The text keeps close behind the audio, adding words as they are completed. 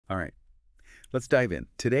All right, let's dive in.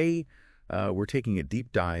 Today, we're taking a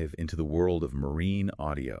deep dive into the world of marine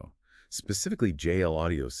audio, specifically JL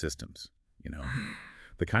audio systems, you know,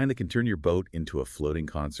 the kind that can turn your boat into a floating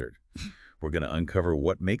concert. We're going to uncover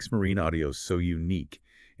what makes marine audio so unique,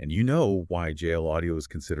 and you know why JL audio is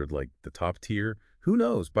considered like the top tier. Who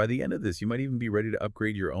knows? By the end of this, you might even be ready to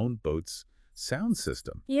upgrade your own boat's sound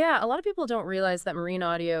system. Yeah, a lot of people don't realize that marine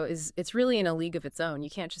audio it's really in a league of its own. You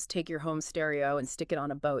can't just take your home stereo and stick it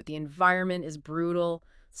on a boat. The environment is brutal.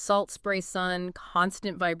 Salt spray sun,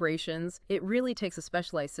 constant vibrations. It really takes a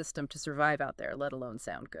specialized system to survive out there, let alone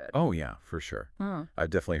sound good. Oh, yeah, for sure. Hmm. I've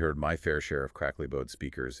definitely heard my fair share of crackly boat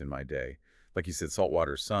speakers in my day. Like you said,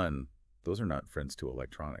 saltwater sun, those are not friends to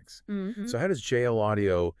electronics. Hmm. So how does JL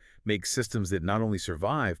Audio make systems that not only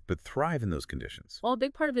survive, but thrive in those conditions? Well, a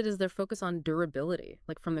big part of it is their focus on durability,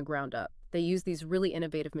 like from the ground up. They use these really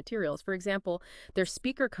innovative materials. For example, their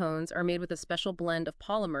speaker cones are made with a special blend of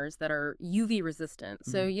polymers that are UV resistant.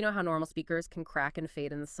 So Mhm. you know how normal speakers can crack and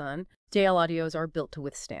fade in the sun? JL Audios are built to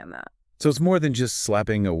withstand that. So it's more than just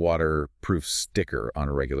slapping a waterproof sticker on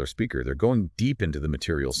a regular speaker. They're going deep into the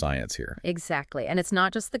material science here. Exactly. And it's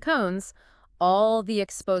not just the cones. All the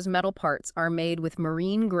exposed metal parts are made with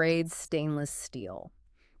marine-grade stainless steel,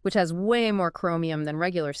 which has way more chromium than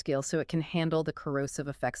regular steel, so it can handle the corrosive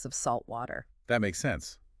effects of salt water. That makes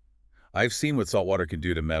sense. I've seen what saltwater can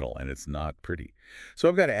do to metal, and it's not pretty. So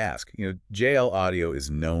I've got to ask, JL Audio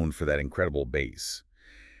is known for that incredible bass,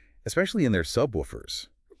 especially in their subwoofers.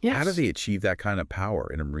 How do Yes. they achieve that kind of power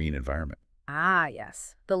in a marine environment? Ah,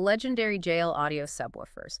 yes. The legendary JL Audio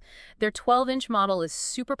subwoofers. Their 12-inch model is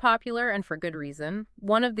super popular and for good reason.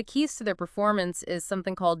 One of the keys to their performance is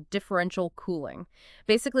something called differential cooling.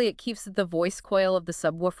 Basically, it keeps the voice coil of the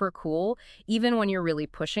subwoofer cool even when you're really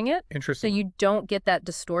pushing it. So Interesting. you don't get that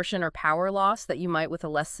distortion or power loss that you might with a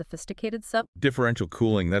less sophisticated sub. Differential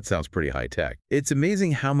cooling, that sounds pretty high tech. It's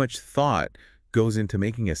amazing how much thought goes into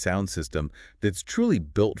making a sound system that's truly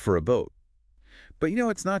built for a boat. But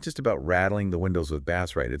it's not just about rattling the windows with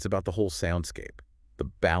bass, right? It's about the whole soundscape, the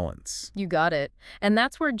balance. You got it. And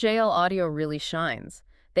that's where JL Audio really shines.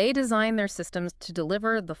 They design their systems to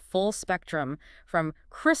deliver the full spectrum from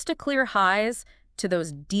crystal clear highs to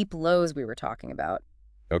those deep lows we were talking about.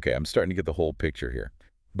 Okay, I'm starting to get the whole picture here.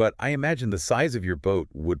 But I imagine the size of your boat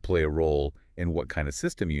would play a role in what kind of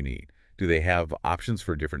system you need. Do they have options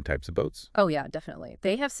for different types of boats? Oh, yeah, definitely.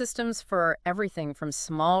 They have systems for everything from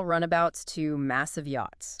small runabouts to massive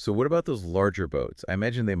yachts. So what about those larger boats? I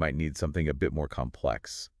imagine they might need something a bit more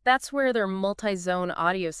complex. That's where their multi-zone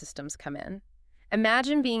audio systems come in.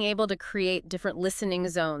 Imagine being able to create different listening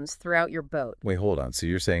zones throughout your boat. Wait, hold on. So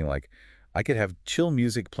you're saying like I could have chill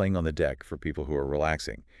music playing on the deck for people who are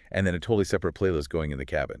relaxing, and then a totally separate playlist going in the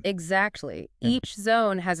cabin. Exactly. Yeah. Each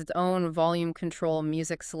zone has its own volume control,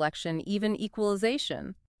 music selection, even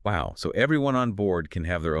equalization. Wow, so everyone on board can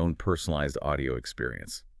have their own personalized audio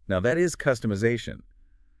experience. Now that is customization.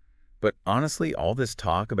 But honestly, all this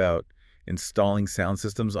talk about installing sound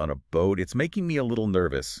systems on a boat, it's making me a little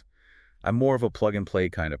nervous. I'm more of a plug-and-play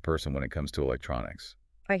kind of person when it comes to electronics.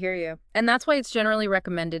 I hear you. And that's why it's generally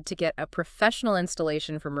recommended to get a professional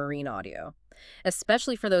installation for marine audio,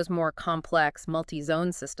 especially for those more complex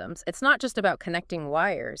multi-zone systems. It's not just about connecting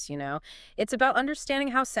wires. It's about understanding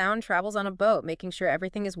how sound travels on a boat, making sure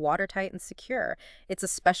everything is watertight and secure. It's a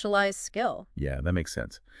specialized skill. Yeah, that makes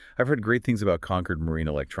sense. I've heard great things about Concord Marine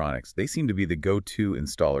Electronics. They seem to be the go-to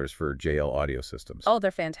installers for JL audio systems. Oh,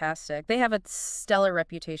 they're fantastic. They have a stellar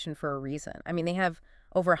reputation for a reason. I mean, they have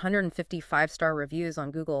over 150 five-star reviews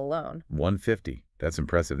on Google alone. 150. That's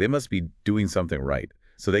impressive. They must be doing something right,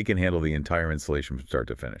 so they can handle the entire installation from start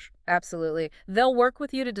to finish. Absolutely. They'll work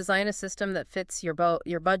with you to design a system that fits your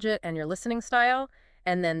budget and your listening style,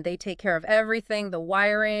 and then they take care of everything, the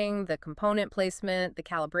wiring, the component placement, the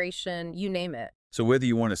calibration, you name it. So whether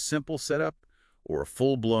you want a simple setup or a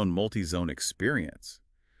full-blown multi-zone experience,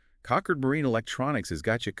 Concord Marine Electronics has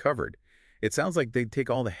got you covered. It sounds like they take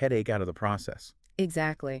all the headache out of the process.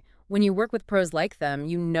 Exactly. When you work with pros like them,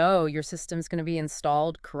 you know your system's going to be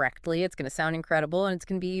installed correctly, it's going to sound incredible, and it's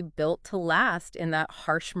going to be built to last in that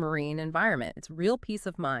harsh marine environment. It's real peace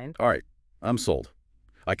of mind. All right, I'm sold.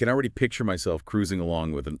 I can already picture myself cruising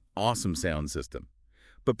along with an awesome sound system.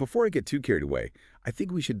 But before I get too carried away, I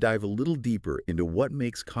think we should dive a little deeper into what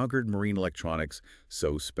makes Concord Marine Electronics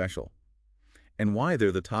so special and why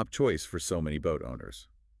they're the top choice for so many boat owners.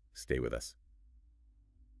 Stay with us.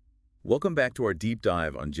 Welcome back to our deep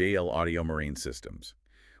dive on JL Audio Marine Systems.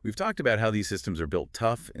 We've talked about how these systems are built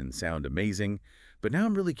tough and sound amazing, But now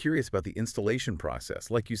I'm really curious about the installation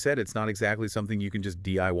process. Like you said, it's not exactly something you can just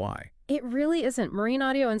DIY. It really isn't. Marine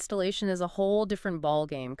audio installation is a whole different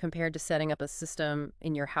ballgame compared to setting up a system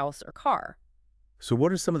in your house or car. So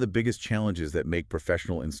what are some of the biggest challenges that make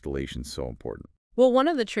professional installations so important? Well, one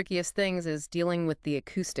of the trickiest things is dealing with the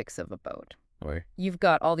acoustics of a boat. Okay. You've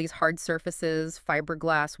got all these hard surfaces,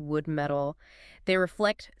 fiberglass, wood, metal. They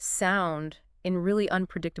reflect sound in really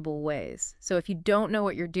unpredictable ways. So if you don't know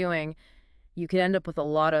what you're doing, you could end up with a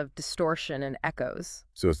lot of distortion and echoes.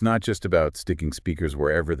 So it's not just about sticking speakers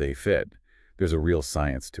wherever they fit. There's a real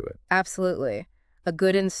science to it. Absolutely. A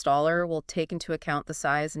good installer will take into account the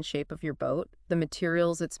size and shape of your boat, the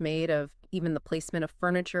materials it's made of, even the placement of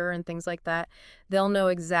furniture and things like that. They'll know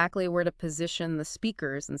exactly where to position the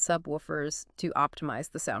speakers and subwoofers to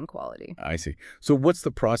optimize the sound quality. I see. So what's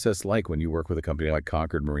the process like when you work with a company like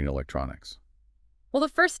Concord Marine Electronics? Well, the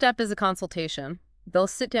first step is a consultation. They'll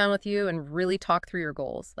sit down with you and really talk through your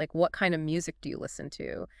goals. Like, what kind of music do you listen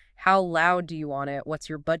to? How loud do you want it? What's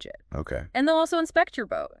your budget? Okay. And they'll also inspect your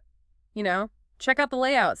boat. You know, check out the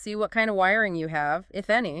layout, see what kind of wiring you have, if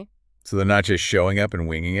any. So they're not just showing up and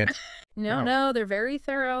winging it? No, Wow. no, they're very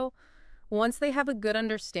thorough. Once they have a good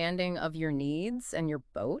understanding of your needs and your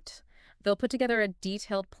boat, they'll put together a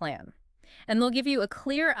detailed plan. And they'll give you a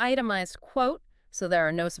clear, itemized quote so there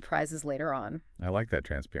are no surprises later on. I like that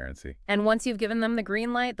transparency. And once you've given them the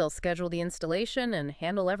green light, they'll schedule the installation and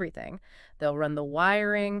handle everything. They'll run the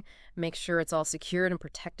wiring, make sure it's all secured and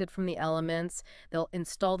protected from the elements. They'll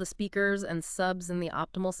install the speakers and subs in the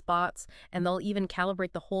optimal spots, and they'll even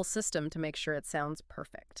calibrate the whole system to make sure it sounds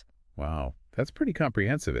perfect. Wow. That's pretty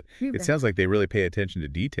comprehensive. It Okay. sounds like they really pay attention to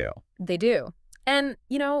detail. They do. And,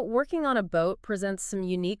 you know, working on a boat presents some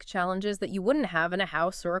unique challenges that you wouldn't have in a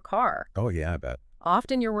house or a car. Oh, yeah, I bet.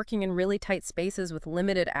 Often you're working in really tight spaces with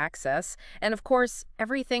limited access. And of course,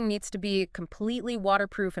 everything needs to be completely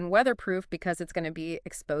waterproof and weatherproof because it's going to be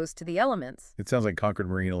exposed to the elements. It sounds like Concord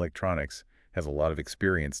Marine Electronics has a lot of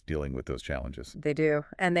experience dealing with those challenges. They do.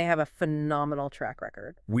 And they have a phenomenal track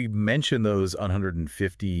record. We mentioned those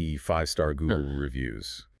 150 five-star Google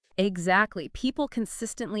reviews. Exactly. People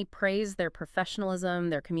consistently praise their professionalism,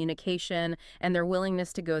 their communication, and their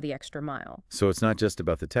willingness to go the extra mile. So it's not just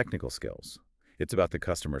about the technical skills. It's about the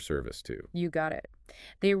customer service, too. You got it.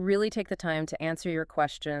 They really take the time to answer your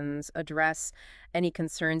questions, address any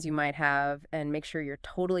concerns you might have, and make sure you're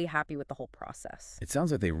totally happy with the whole process. It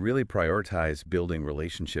sounds like they really prioritize building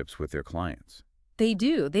relationships with their clients. They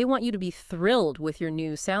do. They want you to be thrilled with your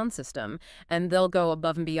new sound system, and they'll go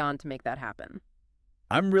above and beyond to make that happen.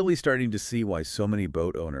 I'm really starting to see why so many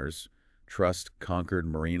boat owners trust Concord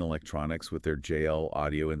Marine Electronics with their JL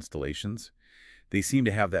audio installations. They seem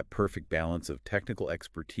to have that perfect balance of technical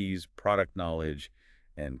expertise, product knowledge,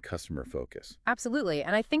 and customer focus. Absolutely.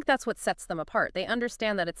 And I think that's what sets them apart. They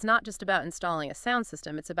understand that it's not just about installing a sound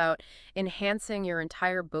system, it's about enhancing your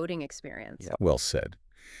entire boating experience. Yeah. Well said.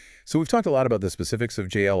 So we've talked a lot about the specifics of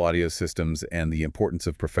JL audio systems and the importance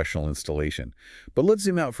of professional installation. But let's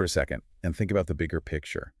zoom out for a second and think about the bigger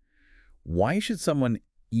picture. Why should someone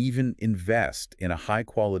even invest in a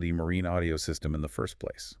high-quality marine audio system in the first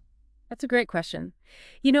place? That's a great question.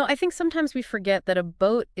 You know, I think sometimes we forget that a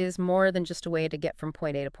boat is more than just a way to get from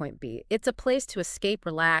point A to point B. It's a place to escape,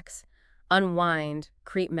 relax, unwind,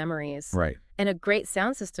 create memories. Right. And a great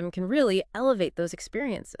sound system can really elevate those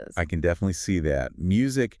experiences. I can definitely see that.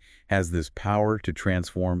 Music has this power to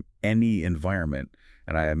transform any environment,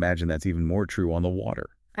 and I imagine that's even more true on the water.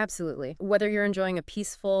 Absolutely. Whether you're enjoying a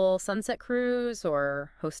peaceful sunset cruise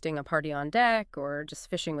or hosting a party on deck or just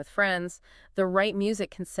fishing with friends, the right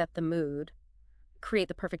music can set the mood, create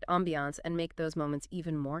the perfect ambiance, and make those moments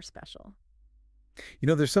even more special. You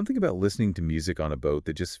know, there's something about listening to music on a boat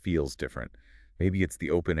that just feels different. Maybe it's the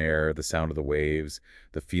open air, the sound of the waves,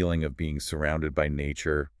 the feeling of being surrounded by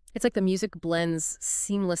nature. It's like the music blends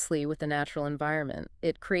seamlessly with the natural environment.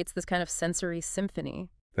 It creates this kind of sensory symphony.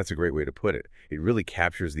 That's a great way to put it. It really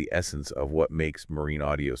captures the essence of what makes marine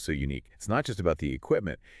audio so unique. It's not just about the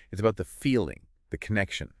equipment, it's about the feeling, the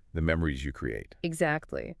connection, the memories you create.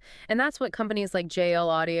 Exactly. And that's what companies like JL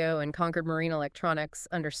Audio and Concord Marine Electronics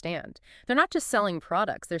understand. They're not just selling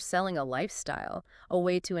products, they're selling a lifestyle, a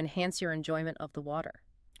way to enhance your enjoyment of the water.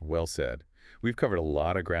 Well said. We've covered a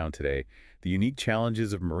lot of ground today. The unique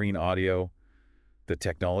challenges of marine audio, the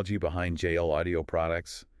technology behind JL Audio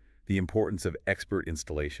products, the importance of expert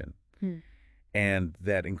installation, and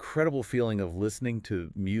that incredible feeling of listening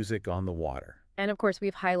to music on the water. And of course,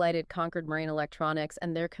 we've highlighted Concord Marine Electronics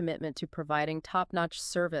and their commitment to providing top-notch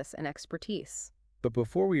service and expertise. But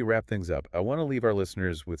before we wrap things up, I want to leave our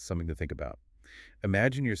listeners with something to think about.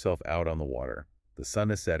 Imagine yourself out on the water. The sun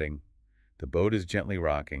is setting, the boat is gently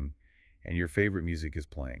rocking, and your favorite music is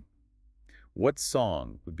playing. What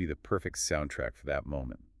song would be the perfect soundtrack for that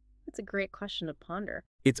moment? That's a great question to ponder.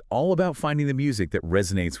 It's all about finding the music that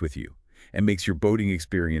resonates with you and makes your boating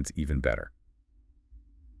experience even better.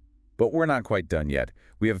 But we're not quite done yet.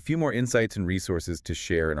 We have a few more insights and resources to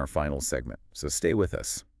share in our final segment, so stay with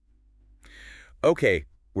us. Okay,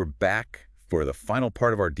 we're back for the final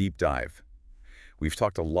part of our deep dive. We've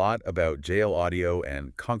talked a lot about JL Audio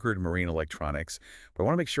and Concord Marine Electronics, but I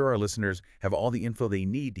want to make sure our listeners have all the info they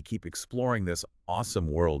need to keep exploring this awesome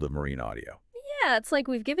world of marine audio. Yeah, it's like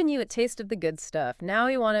we've given you a taste of the good stuff. Now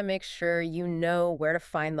we want to make sure you know where to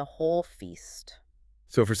find the whole feast.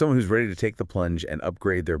 So for someone who's ready to take the plunge and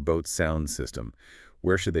upgrade their boat's sound system,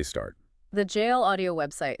 where should they start? The JL Audio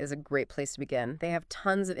website is a great place to begin. They have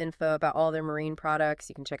tons of info about all their marine products.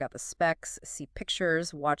 You can check out the specs, see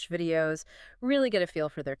pictures, watch videos, really get a feel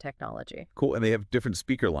for their technology. Cool, and they have different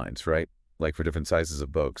speaker lines, right? Like for different sizes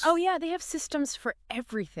of boats. Oh yeah, they have systems for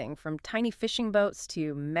everything from tiny fishing boats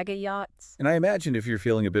to mega yachts. And I imagine if you're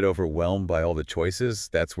feeling a bit overwhelmed by all the choices,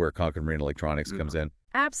 that's where Concord Marine Electronics comes in.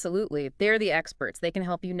 Absolutely. They're the experts. They can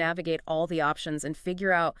help you navigate all the options and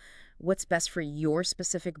figure out what's best for your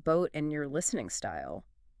specific boat and your listening style.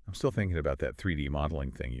 I'm still thinking about that 3D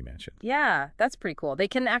modeling thing you mentioned. Yeah, that's pretty cool. They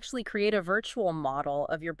can actually create a virtual model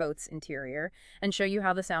of your boat's interior and show you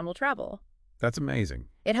how the sound will travel. That's amazing.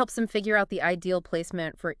 It helps them figure out the ideal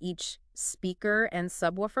placement for each speaker and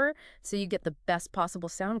subwoofer so you get the best possible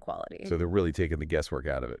sound quality. So they're really taking the guesswork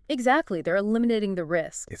out of it. Exactly. They're eliminating the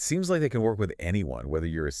risk. It seems like they can work with anyone, whether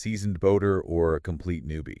you're a seasoned boater or a complete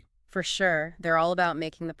newbie. For sure. They're all about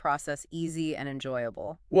making the process easy and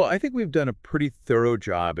enjoyable. Well, I think we've done a pretty thorough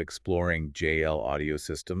job exploring JL audio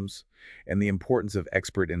systems and the importance of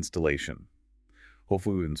expert installation.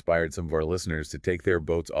 Hopefully we've inspired some of our listeners to take their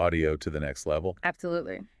boat's audio to the next level.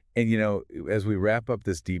 Absolutely. And you know, as we wrap up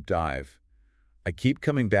this deep dive, I keep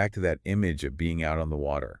coming back to that image of being out on the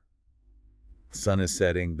water. The sun is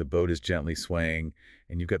setting, the boat is gently swaying,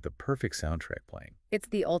 and you've got the perfect soundtrack playing. It's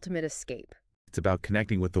the ultimate escape. It's about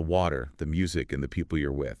connecting with the water, the music, and the people you're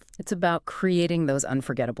with. It's about creating those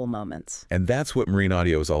unforgettable moments. And that's what marine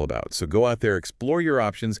audio is all about. So go out there, explore your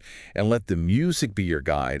options, and let the music be your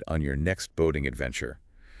guide on your next boating adventure.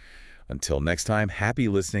 Until next time, happy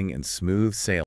listening and smooth sailing.